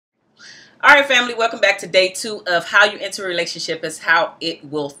All right, family, welcome back to day 2 of how you enter a relationship is how it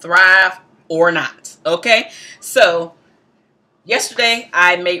will thrive or not. Okay, so yesterday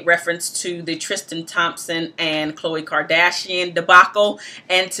I made reference to the Tristan Thompson and Khloe Kardashian debacle,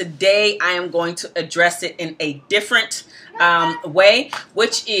 and today I am going to address it in a different way,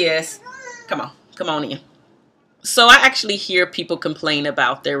 which is, come on in. So I actually hear people complain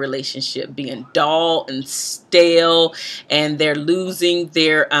about their relationship being dull and stale, and they're losing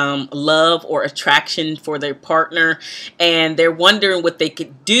their love or attraction for their partner, and they're wondering what they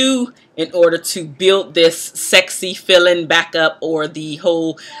could do in order to build this sexy feeling back up, or the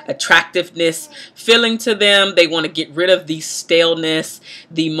whole attractiveness feeling to them. They want to get rid of the staleness,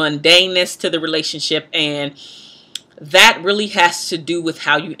 the mundaneness to the relationship, and that really has to do with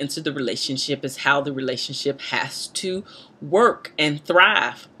how you enter the relationship, is how the relationship has to work and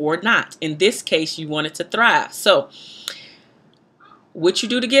thrive or not. In this case, you want it to thrive. So what you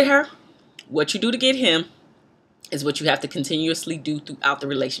do to get her, what you do to get him, is what you have to continuously do throughout the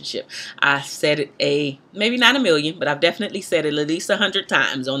relationship. I said it maybe not a million, but I've definitely said it at least 100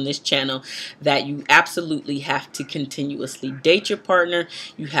 times on this channel, that you absolutely have to continuously date your partner.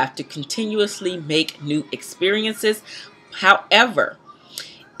 You have to continuously make new experiences. However,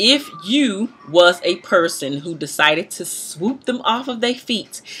 if you was a person who decided to swoop them off of their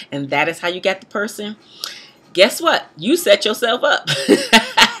feet, and that is how you got the person, guess what? You set yourself up.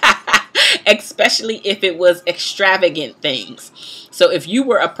 Especially if it was extravagant things. So if you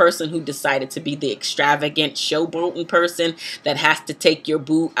were a person who decided to be the extravagant showboating person that has to take your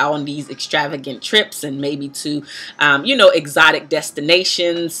boo out on these extravagant trips, and maybe to exotic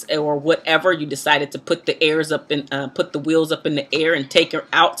destinations or whatever, you decided to put the airs up and put the wheels up in the air and take her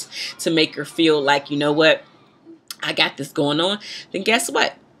out to make her feel like, you know what, I got this going on, then guess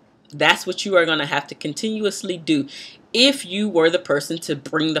what? That's what you are going to have to continuously do. If you were the person to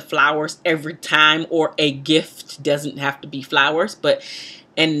bring the flowers every time, or a gift, doesn't have to be flowers,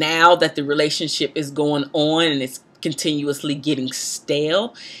 and now that the relationship is going on and it's continuously getting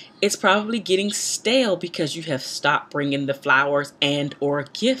stale, it's probably getting stale because you have stopped bringing the flowers and or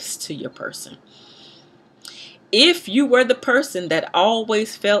gifts to your person. If you were the person that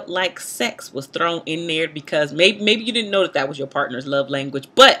always felt like sex was thrown in there because maybe you didn't know that was your partner's love language,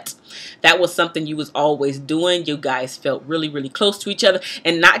 but that was something you was always doing. You guys felt really, really close to each other,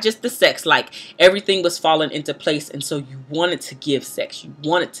 and not just the sex, like everything was falling into place, and so you wanted to give sex. You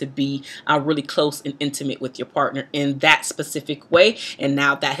wanted to be really close and intimate with your partner in that specific way, and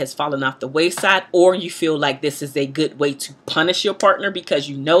now that has fallen off the wayside, or you feel like this is a good way to punish your partner because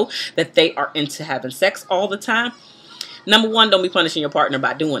you know that they are into having sex all the time. Number one, don't be punishing your partner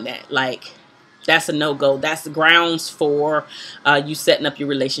by doing that. Like, that's a no-go. That's the grounds for you setting up your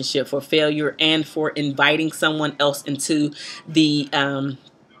relationship for failure, and for inviting someone else into the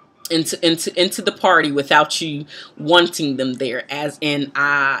into the party without you wanting them there, as in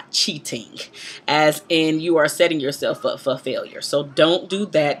cheating, as in you are setting yourself up for failure. So don't do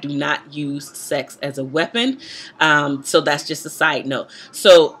that. Do not use sex as a weapon. So that's just a side note.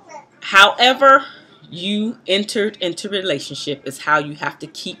 So however you entered into relationship is how you have to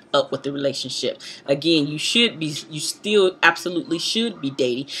keep up with the relationship. Again, you still absolutely should be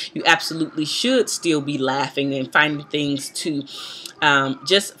dating. You absolutely should still be laughing and finding things to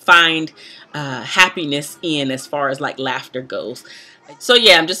just find happiness in, as far as like laughter goes. So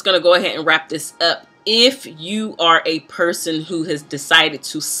yeah, I'm just gonna go ahead and wrap this up. If you are a person who has decided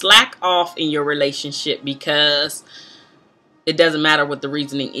to slack off in your relationship because it doesn't matter what the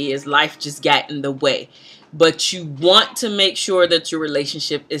reasoning is, life just got in the way, but you want to make sure that your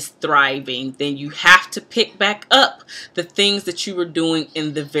relationship is thriving, then you have to pick back up the things that you were doing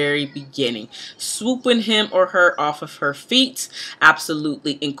in the very beginning. Swooping him or her off of her feet,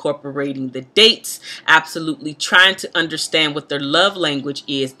 absolutely incorporating the dates, absolutely trying to understand what their love language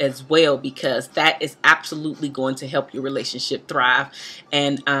is as well, because that is absolutely going to help your relationship thrive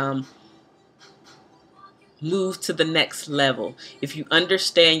and move to the next level. If you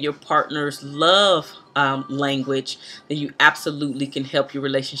understand your partner's love language, then you absolutely can help your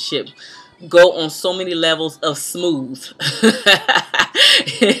relationship go on so many levels of smooth.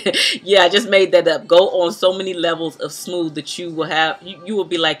 Yeah, I just made that up. Go on so many levels of smooth that you will have, you will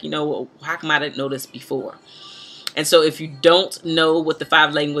be like, you know, how come I didn't know this before? And so if you don't know what the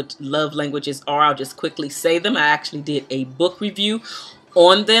 5 love languages are, I'll just quickly say them. I actually did a book review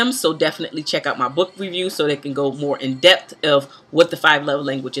on them, so definitely check out my book review so they can go more in depth of what the 5 love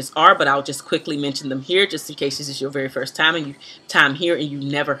languages are, but I'll just quickly mention them here just in case this is your very first time here and you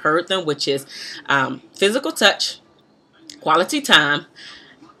never heard them, which is physical touch, quality time,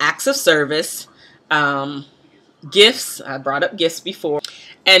 acts of service, gifts. I brought up gifts before,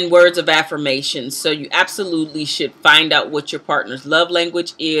 and words of affirmation. So you absolutely should find out what your partner's love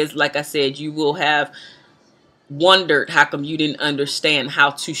language is. Like I said, you will have wondered how come you didn't understand how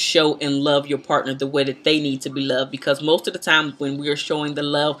to show and love your partner the way that they need to be loved, because most of the time when we are showing the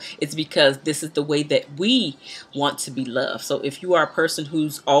love, it's because this is the way that we want to be loved. So if you are a person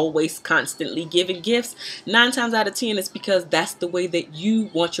who's always constantly giving gifts, 9 times out of 10 it's because that's the way that you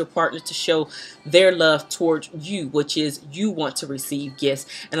want your partner to show their love towards you, which is you want to receive gifts.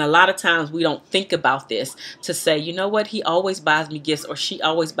 And a lot of times we don't think about this to say, you know what, he always buys me gifts or she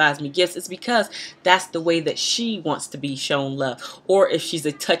always buys me gifts. It's because that's the way that she wants to be shown love. Or if she's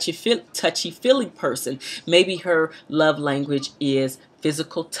a touchy-feely person, maybe her love language is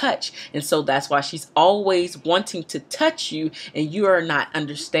physical touch, and so that's why she's always wanting to touch you, and you are not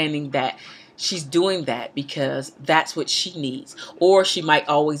understanding that she's doing that because that's what she needs. Or she might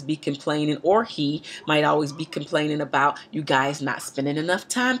always be complaining, or he might always be complaining about you guys not spending enough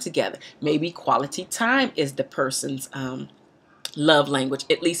time together. Maybe quality time is the person's love language,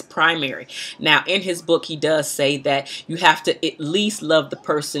 at least primary. Now in his book he does say that you have to at least love the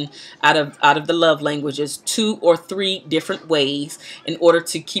person out of the love languages 2 or 3 different ways in order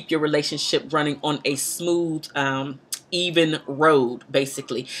to keep your relationship running on a smooth even road,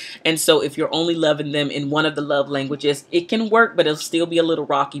 basically. And so if you're only loving them in one of the love languages, it can work, but it'll still be a little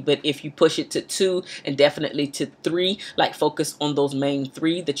rocky. But if you push it to 2 and definitely to 3, like focus on those main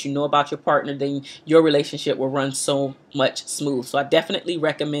 3 that you know about your partner, then your relationship will run so much smooth. So I definitely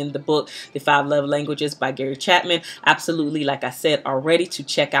recommend the book The 5 Love Languages by Gary Chapman. Absolutely, like I said already, to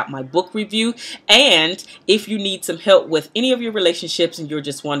check out my book review. And if you need some help with any of your relationships and you're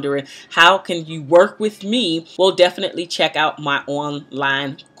just wondering how can you work with me, well, definitely check out my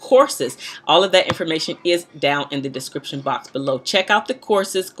online courses. All of that information is down in the description box below. Check out the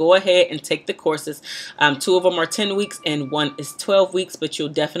courses. Go ahead and take the courses. 2 of them are 10 weeks and 1 is 12 weeks, but you'll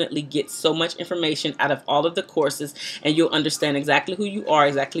definitely get so much information out of all of the courses, and you'll understand exactly who you are,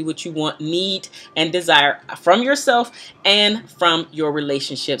 exactly what you want, need, and desire from yourself and from your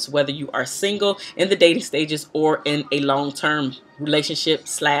relationships, whether you are single, in the dating stages, or in a long-term relationship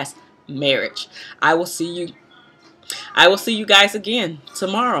 / marriage. I will see you guys again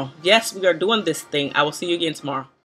tomorrow. Yes, we are doing this thing. I will see you again tomorrow.